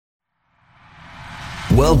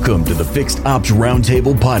Welcome to the Fixed Ops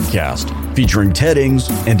Roundtable podcast, featuring Ted Ings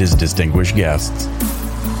and his distinguished guests.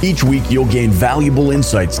 Each week, you'll gain valuable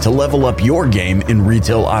insights to level up your game in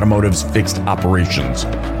retail automotive's fixed operations.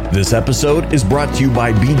 This episode is brought to you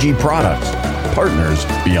by BG Products, partners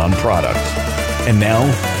beyond products. And now,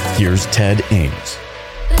 here's Ted Ings.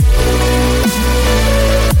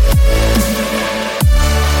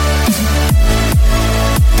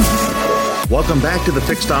 Welcome back to the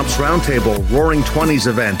Fixed Ops Roundtable Roaring 20s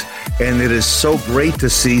event. And it is so great to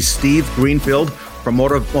see Steve Greenfield from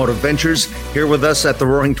Automotive Ventures here with us at the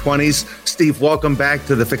Roaring 20s. Steve, welcome back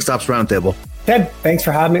to the Fixed Ops Roundtable. Ted, thanks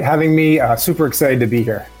for having me. Super excited to be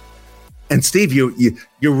here. And Steve, you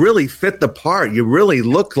really fit the part. You really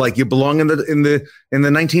look like you belong in the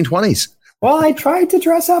 1920s. Well, I tried to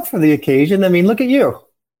dress up for the occasion. I mean, look at you.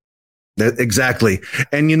 Exactly.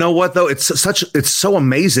 And you know what, though? It's so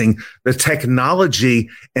amazing, the technology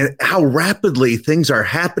and how rapidly things are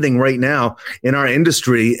happening right now in our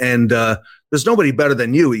industry. And there's nobody better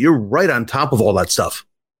than you. You're right on top of all that stuff.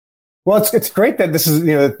 Well, it's great that this is,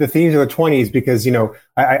 the themes of the 20s, because,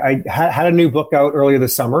 I had a new book out earlier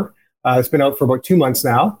this summer. It's been out for about 2 months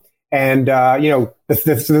now. And,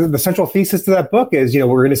 the central thesis to that book is, we're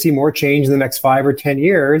going to see more change in the next 5 or 10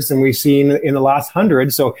 years than we've seen in the last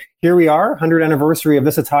 100. So here we are, 100th anniversary of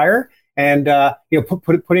this attire. And,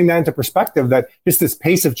 putting that into perspective, that just this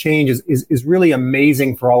pace of change is really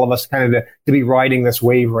amazing for all of us kind of to be riding this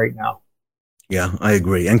wave right now. Yeah, I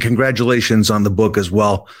agree. And congratulations on the book as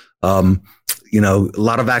well. A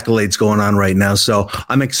lot of accolades going on right now. So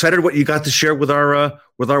I'm excited what you got to share with our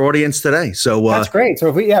audience today. So that's great. So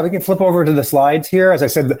if we can flip over to the slides here. As I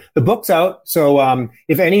said, the book's out. So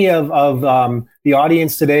if any of the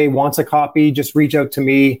audience today wants a copy, just reach out to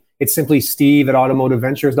me. It's simply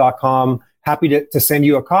steve@automotiveventures.com. Happy to send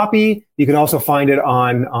you a copy. You can also find it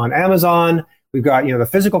on Amazon. We've got, the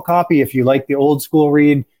physical copy if you like the old school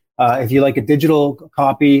read, if you like a digital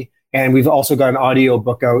copy. And we've also got an audio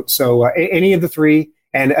book out. So any of the three.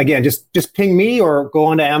 And again, just ping me or go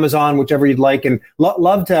onto Amazon, whichever you'd like. And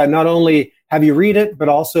love to not only have you read it, but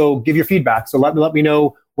also give your feedback. So let me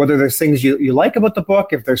know whether there's things you like about the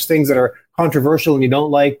book, if there's things that are controversial and you don't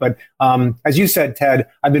like. But as you said, Ted,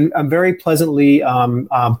 I'm very pleasantly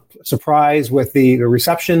surprised with the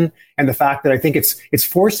reception and the fact that I think it's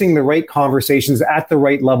forcing the right conversations at the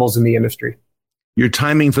right levels in the industry. Your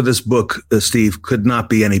timing for this book, Steve, could not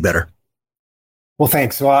be any better. Well,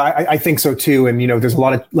 thanks. Well, I think so too. And, there's a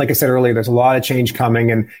lot of, like I said earlier, there's a lot of change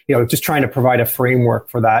coming, and, just trying to provide a framework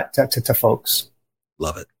for that to folks.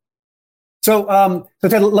 Love it. So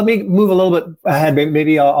Ted, let me move a little bit ahead.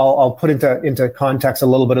 Maybe I'll put into context a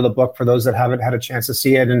little bit of the book for those that haven't had a chance to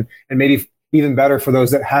see it, and maybe even better for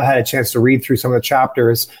those that have had a chance to read through some of the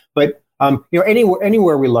chapters. But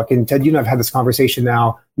anywhere we look, and Ted, I've had this conversation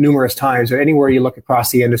now numerous times, but anywhere you look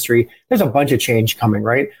across the industry, there's a bunch of change coming,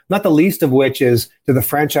 right? Not the least of which is to the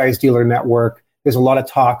franchise dealer network. There's a lot of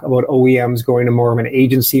talk about OEMs going to more of an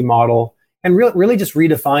agency model, and really just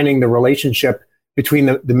redefining the relationship between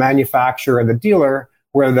the manufacturer and the dealer,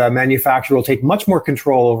 where the manufacturer will take much more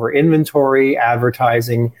control over inventory,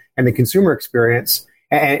 advertising, and the consumer experience.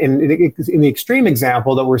 And in the extreme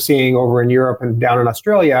example that we're seeing over in Europe and down in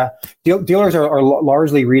Australia, dealers are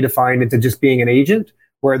largely redefined into just being an agent,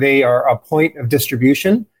 where they are a point of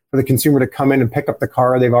distribution for the consumer to come in and pick up the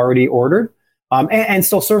car they've already ordered, and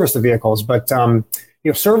still service the vehicles. But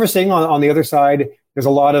servicing on the other side, there's a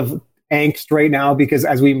lot of angst right now, because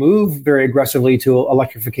as we move very aggressively to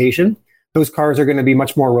electrification, those cars are going to be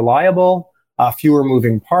much more reliable, fewer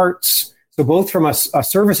moving parts. So both from a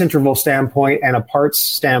service interval standpoint and a parts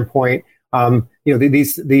standpoint,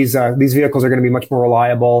 these vehicles are going to be much more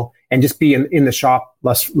reliable and just be in the shop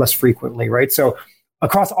less frequently, right? So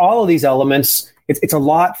across all of these elements, it's a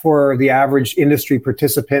lot for the average industry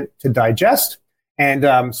participant to digest.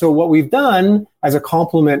 And so what we've done as a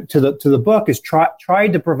complement to the book is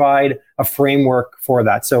tried to provide a framework for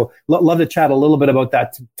that. So love to chat a little bit about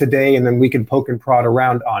that today, and then we can poke and prod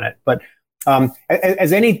around on it. But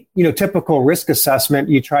as any typical risk assessment,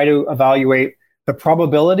 you try to evaluate the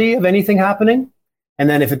probability of anything happening, and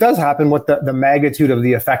then if it does happen, what the magnitude of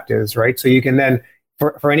the effect is, right? So you can then,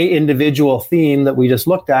 for any individual theme that we just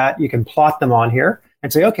looked at, you can plot them on here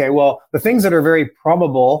and say, okay, well, the things that are very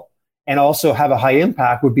probable and also have a high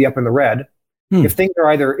impact would be up in the red. If things are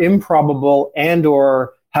either improbable and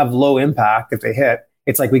or have low impact, if they hit,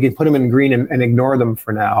 it's like we can put them in green and ignore them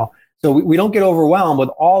for now. So we don't get overwhelmed with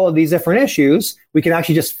all of these different issues. We can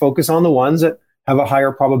actually just focus on the ones that have a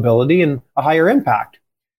higher probability and a higher impact.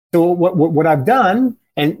 So what I've done,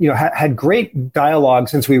 and had great dialogue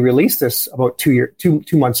since we released this about 2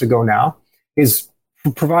 months ago now, is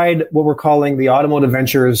provide what we're calling the Automotive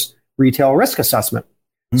Ventures Retail Risk Assessment.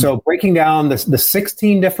 So breaking down the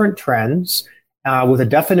 16 different trends with a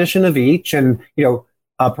definition of each, and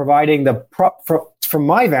providing from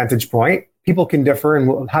my vantage point, people can differ, and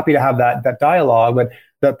we're happy to have that dialogue. But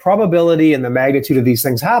the probability and the magnitude of these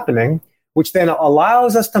things happening, which then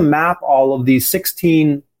allows us to map all of these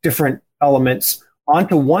 16 different elements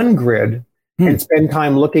onto one grid and spend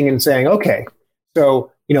time looking and saying, okay,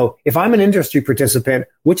 so if I'm an industry participant,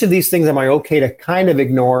 which of these things am I okay to kind of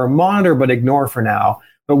ignore, monitor, but ignore for now?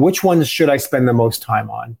 But which ones should I spend the most time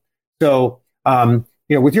on? So,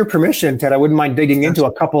 with your permission, Ted, I wouldn't mind digging into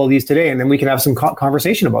a couple of these today, and then we can have some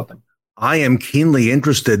conversation about them. I am keenly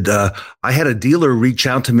interested. I had a dealer reach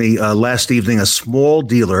out to me last evening, a small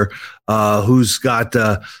dealer who's got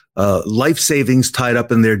life savings tied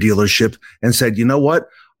up in their dealership, and said, you know what?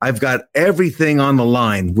 I've got everything on the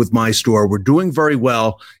line with my store. We're doing very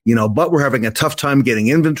well, but we're having a tough time getting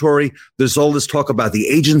inventory. There's all this talk about the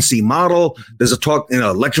agency model. There's a talk,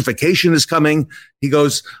 electrification is coming. He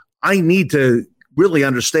goes, I need to really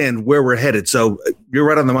understand where we're headed. So you're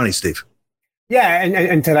right on the money, Steve. Yeah.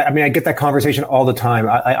 And Ted, I get that conversation all the time.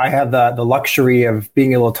 I have the luxury of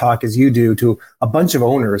being able to talk, as you do, to a bunch of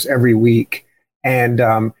owners every week. And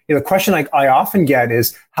the question I often get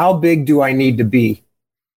is, how big do I need to be?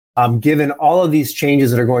 Given all of these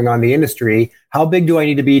changes that are going on in the industry, how big do I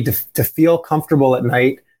need to be to feel comfortable at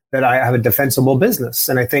night that I have a defensible business?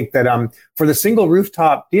 And I think that for the single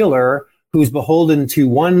rooftop dealer who's beholden to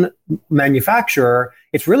one manufacturer,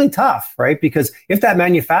 it's really tough, right? Because if that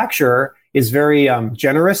manufacturer is very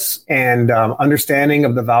generous and understanding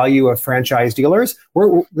of the value of franchise dealers,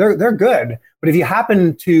 they're good. But if you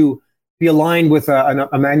happen to be aligned with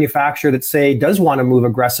a manufacturer that, say, does want to move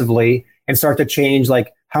aggressively and start to change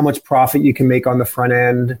like how much profit you can make on the front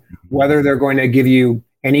end, whether they're going to give you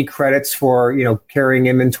any credits for carrying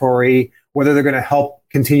inventory, whether they're going to help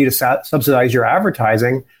continue to subsidize your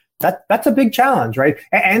advertising, that's a big challenge, right?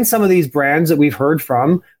 And some of these brands that we've heard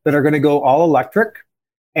from that are going to go all electric,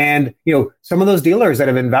 and some of those dealers that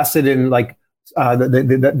have invested in like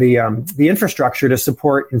the infrastructure to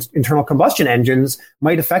support internal combustion engines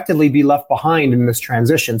might effectively be left behind in this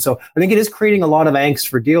transition. So I think it is creating a lot of angst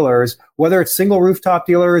for dealers, whether it's single rooftop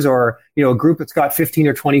dealers or a group that's got 15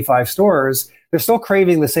 or 25 stores. They're still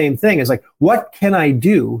craving the same thing. It's like, what can I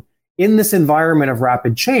do in this environment of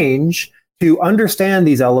rapid change to understand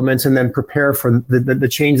these elements and then prepare for the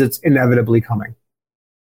change that's inevitably coming?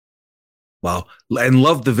 Wow. And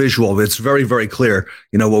love the visual. It's very, very clear,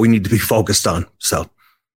 what we need to be focused on. So.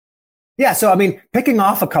 Yeah. So, picking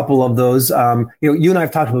off a couple of those, you and I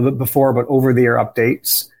have talked a little bit before about over-the-air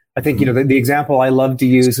updates. I think, the example I love to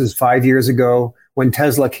use is 5 years ago when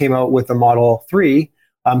Tesla came out with the Model 3,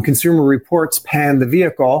 Consumer Reports panned the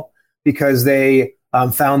vehicle because they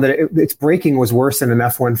found that its braking was worse than an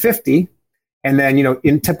F-150. And then,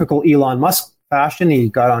 in typical Elon Musk fashion, he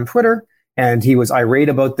got on Twitter and he was irate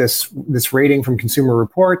about this rating from Consumer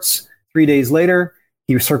Reports. 3 days later,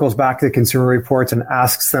 he circles back to Consumer Reports and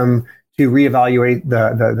asks them to reevaluate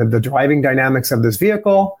the driving dynamics of this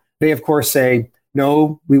vehicle. They, of course, say,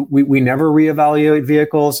 no, we never reevaluate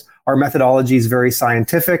vehicles. Our methodology is very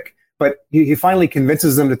scientific. But he finally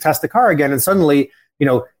convinces them to test the car again. And suddenly,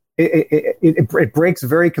 it breaks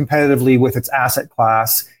very competitively with its asset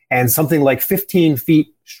class, and something like 15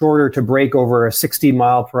 feet shorter to brake over a 60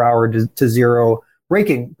 mile per hour to zero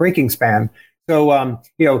braking span. So,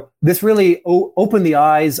 this really opened the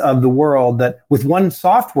eyes of the world that with one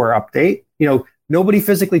software update, nobody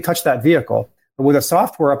physically touched that vehicle. But with a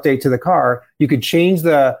software update to the car, you could change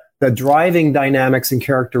the driving dynamics and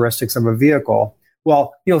characteristics of a vehicle.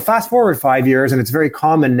 Well, fast forward 5 years, and it's very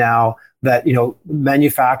common now that,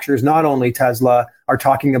 manufacturers, not only Tesla, are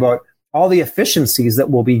talking about all the efficiencies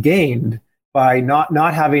that will be gained by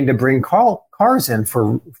not having to bring cars in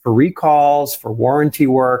for recalls, for warranty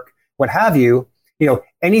work, what have you.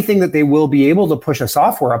 Anything that they will be able to push a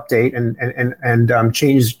software update and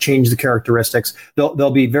change the characteristics,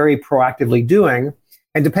 they'll be very proactively doing.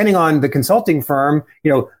 And depending on the consulting firm,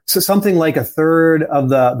 so something like a third of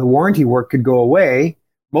the warranty work could go away.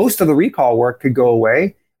 Most of the recall work could go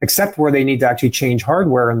away, except where they need to actually change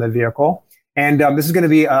hardware in the vehicle. And this is going to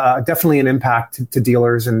be definitely an impact to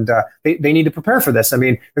dealers, and they need to prepare for this.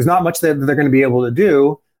 There's not much that they're going to be able to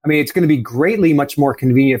do. It's going to be greatly much more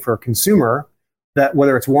convenient for a consumer that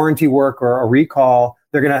whether it's warranty work or a recall,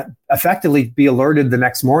 they're going to effectively be alerted the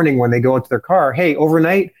next morning when they go into their car. Hey,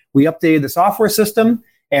 overnight, we updated the software system.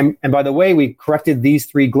 And by the way, we corrected these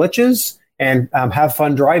 3 glitches, and have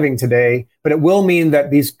fun driving today. But it will mean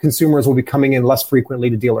that these consumers will be coming in less frequently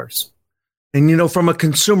to dealers. And, from a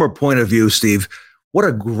consumer point of view, Steve, what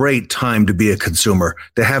a great time to be a consumer,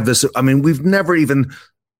 to have this. I mean, we've never even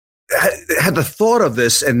had the thought of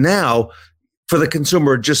this. And now for the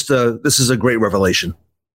consumer, just this is a great revelation.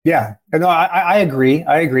 Yeah, no, I agree.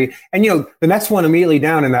 I agree. And, the next one immediately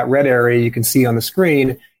down in that red area you can see on the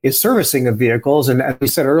screen is servicing of vehicles. And as we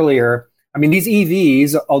said earlier, I mean, these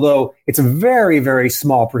EVs, although it's a very, very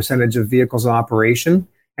small percentage of vehicles in operation,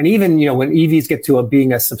 and even, when EVs get to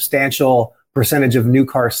being a substantial percentage of new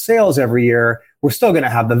car sales every year, we're still going to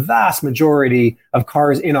have the vast majority of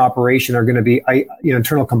cars in operation are going to be,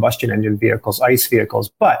 internal combustion engine vehicles, ICE vehicles.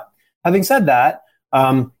 But having said that,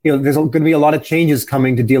 there's going to be a lot of changes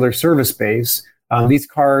coming to dealer service base. These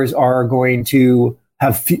cars are going to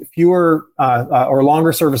have fewer or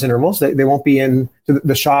longer service intervals. They won't be in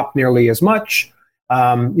the shop nearly as much.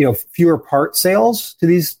 Fewer part sales to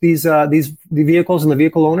these vehicles and the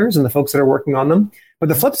vehicle owners and the folks that are working on them. But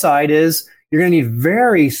the flip side is you're going to need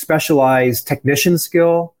very specialized technician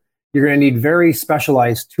skill. You're going to need very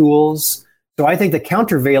specialized tools. So I think the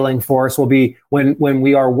countervailing force will be when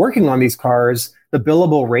we are working on these cars, the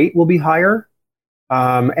billable rate will be higher.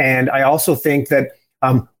 And I also think that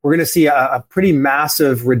we're going to see a pretty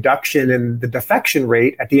massive reduction in the defection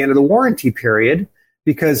rate at the end of the warranty period,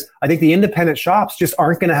 because I think the independent shops just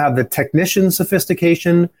aren't going to have the technician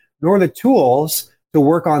sophistication nor the tools to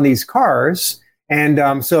work on these cars.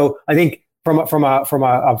 And so I think from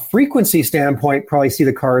a frequency standpoint, probably see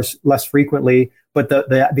the cars less frequently, but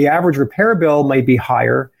the average repair bill might be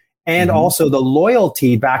higher. And also the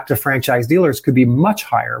loyalty back to franchise dealers could be much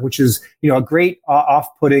higher, which is, a great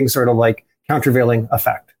off-putting sort of like countervailing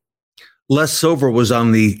effect. Les Silver was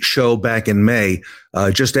on the show back in May,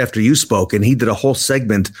 just after you spoke, and he did a whole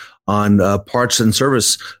segment on parts and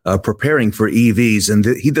service preparing for EVs. And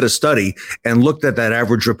he did a study and looked at that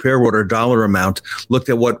average repair order dollar amount, looked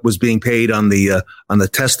at what was being paid on the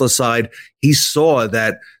Tesla side. He saw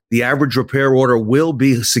that the average repair order will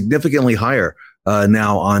be significantly higher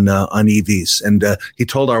now on EVs. And he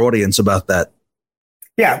told our audience about that.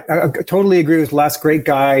 Yeah, I totally agree with Les. Great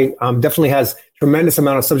guy. Definitely has tremendous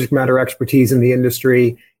amount of subject matter expertise in the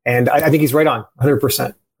industry. And I think he's right on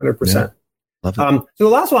 100%. 100%. Yeah, so the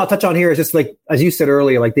last one I'll touch on here is just like, as you said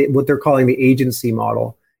earlier, like what they're calling the agency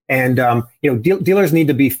model. And, dealers need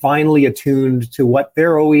to be finely attuned to what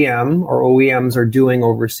their OEM or OEMs are doing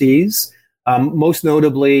overseas. Most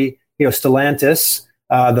notably, Stellantis,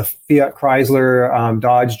 the Fiat, Chrysler,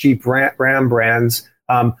 Dodge, Jeep, Ram brands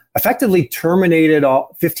effectively terminated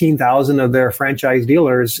all 15,000 of their franchise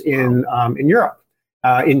dealers in Europe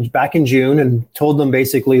back in June, and told them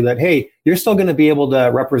basically that, hey, you're still going to be able to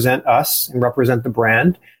represent us and represent the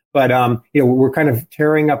brand, but we're kind of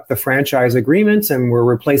tearing up the franchise agreements and we're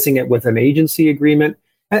replacing it with an agency agreement.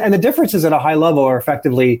 And the differences at a high level are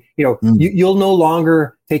effectively, you'll no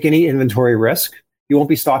longer take any inventory risk. You won't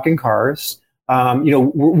be stocking cars.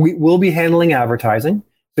 We'll be handling advertising.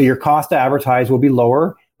 So your cost to advertise will be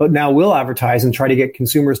lower, but now we'll advertise and try to get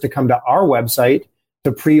consumers to come to our website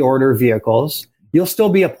to pre-order vehicles. You'll still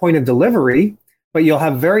be a point of delivery, but you'll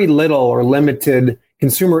have very little or limited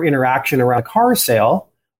consumer interaction around a car sale.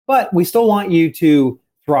 But we still want you to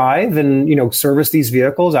thrive and, service these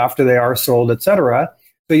vehicles after they are sold, et cetera.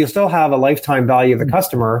 So you'll still have a lifetime value of the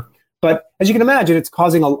customer. But as you can imagine, it's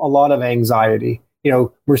causing a lot of anxiety.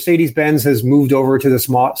 Mercedes-Benz has moved over to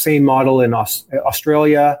the same model in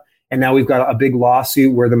Australia. And now we've got a big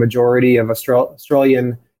lawsuit where the majority of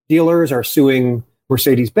Australian dealers are suing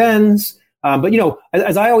Mercedes-Benz. But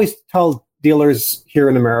as I always tell dealers here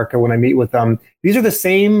in America when I meet with them, these are the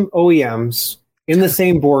same OEMs in the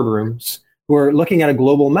same boardrooms who are looking at a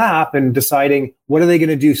global map and deciding what are they going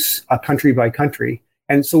to do country by country.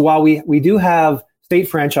 And so while we do have state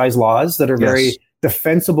franchise laws that are very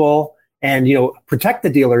defensible and, protect the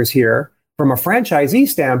dealers here, from a franchisee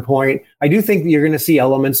standpoint, I do think that you're going to see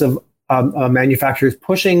elements of manufacturers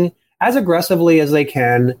pushing as aggressively as they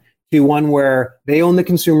can to one where they own the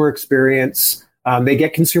consumer experience. They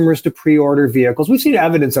get consumers to pre-order vehicles. We've seen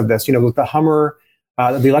evidence of this, with the Hummer,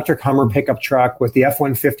 the electric Hummer pickup truck, with the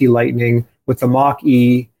F-150 Lightning, with the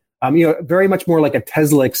Mach-E, very much more like a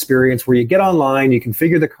Tesla experience where you get online, you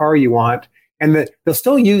configure the car you want, and they'll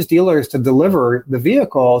still use dealers to deliver the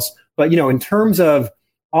vehicles. But, in terms of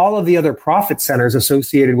all of the other profit centers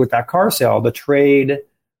associated with that car sale, the trade,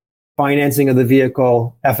 financing of the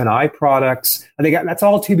vehicle, F&I products, I think that's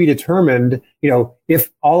all to be determined, if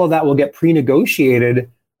all of that will get pre-negotiated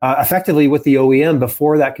effectively with the OEM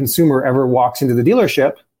before that consumer ever walks into the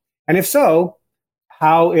dealership. And if so,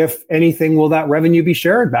 how, if anything, will that revenue be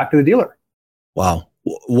shared back to the dealer? Wow.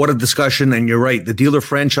 What a discussion. And you're right. The dealer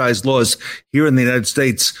franchise laws here in the United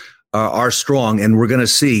States are strong. And we're going to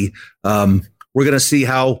see we're going to see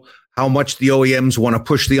how much the OEMs want to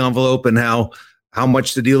push the envelope and how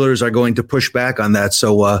much the dealers are going to push back on that.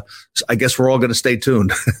 So I guess we're all going to stay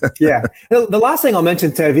tuned. Yeah. The last thing I'll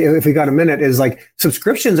mention, Ted, if we got a minute, is like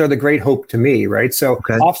subscriptions are the great hope to me, right? So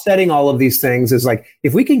offsetting all of these things is like,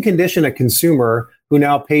 if we can condition a consumer who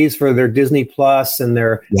now pays for their Disney Plus and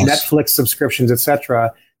their Netflix subscriptions, et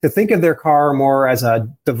cetera, to think of their car more as a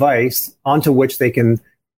device onto which they can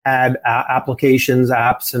add applications,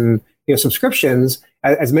 apps, and subscriptions,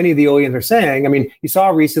 as many of the OEMs are saying. I mean, you saw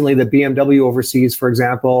recently that BMW overseas, for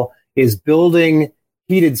example, is building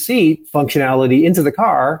heated seat functionality into the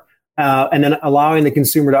car and then allowing the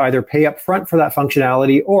consumer to either pay up front for that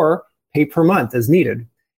functionality or pay per month as needed.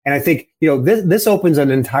 And I think, this opens an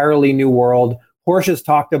entirely new world. Porsche's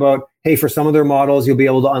talked about, hey, for some of their models, you'll be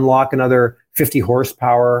able to unlock another 50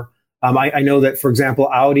 horsepower. I know that, for example,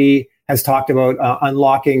 Audi has talked about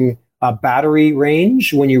unlocking battery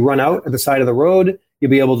range. When you run out at the side of the road, you'll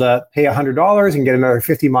be able to pay $100 and get another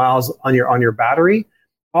 50 miles on your battery.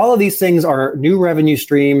 All of these things are new revenue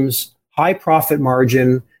streams, high profit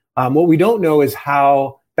margin. What we don't know is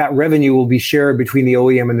how that revenue will be shared between the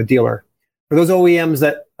OEM and the dealer. For those OEMs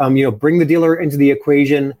that bring the dealer into the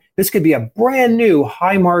equation, this could be a brand new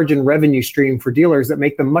high margin revenue stream for dealers that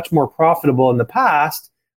make them much more profitable in the past.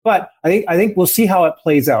 But I think we'll see how it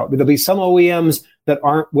plays out. There'll be some OEMs that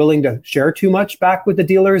aren't willing to share too much back with the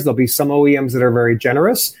dealers. There'll be some OEMs that are very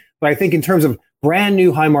generous. But I think in terms of brand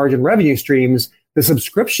new high margin revenue streams, the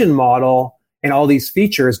subscription model and all these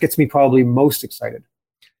features gets me probably most excited.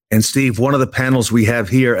 And Steve, one of the panels we have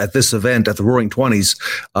here at this event at the Roaring 20s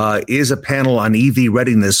is a panel on EV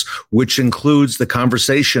readiness, which includes the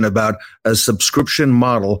conversation about a subscription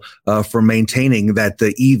model for maintaining that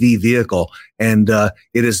EV vehicle. And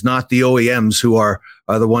it is not the OEMs who are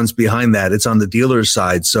the ones behind that. It's on the dealer's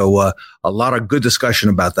side. So a lot of good discussion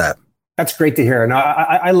about that. That's great to hear. And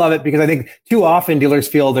I love it because I think too often dealers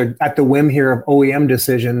feel they're at the whim here of OEM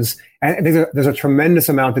decisions. And there's a tremendous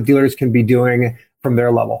amount that dealers can be doing from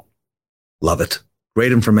their level. Love it.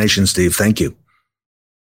 Great information, Steve. Thank you.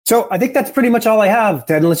 So I think that's pretty much all I have,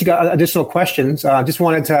 Ted, unless you got additional questions. Just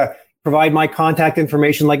wanted to provide my contact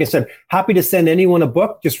information. Like I said, happy to send anyone a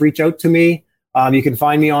book. Just reach out to me. You can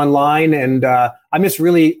find me online. And I'm just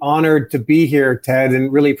really honored to be here, Ted,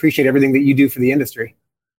 and really appreciate everything that you do for the industry.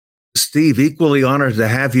 Steve, equally honored to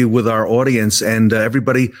have you with our audience and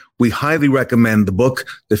everybody. We highly recommend the book,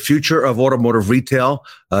 The Future of Automotive Retail.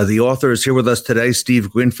 The author is here with us today. Steve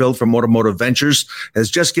Greenfield from Automotive Ventures has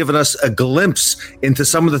just given us a glimpse into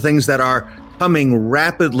some of the things that are coming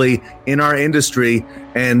rapidly in our industry.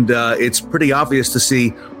 And it's pretty obvious to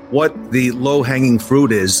see what the low-hanging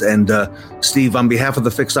fruit is. And Steve, on behalf of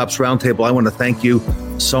the Fixed Ops Roundtable, I want to thank you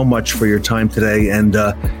so much for your time today. And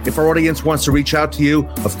if our audience wants to reach out to you,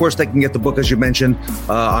 of course, they can get the book, as you mentioned,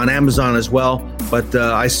 on Amazon as well. But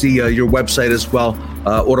I see your website as well,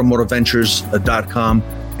 automotiveventures.com.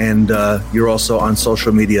 And you're also on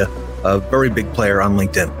social media, a very big player on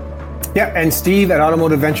LinkedIn. Yeah, and Steve at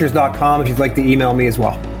automotiveventures.com if you'd like to email me as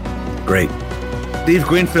well. Great. Steve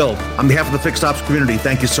Greenfield, on behalf of the Fixed Ops community,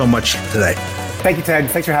 thank you so much today. Thank you, Ted.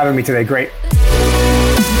 Thanks for having me today. Great.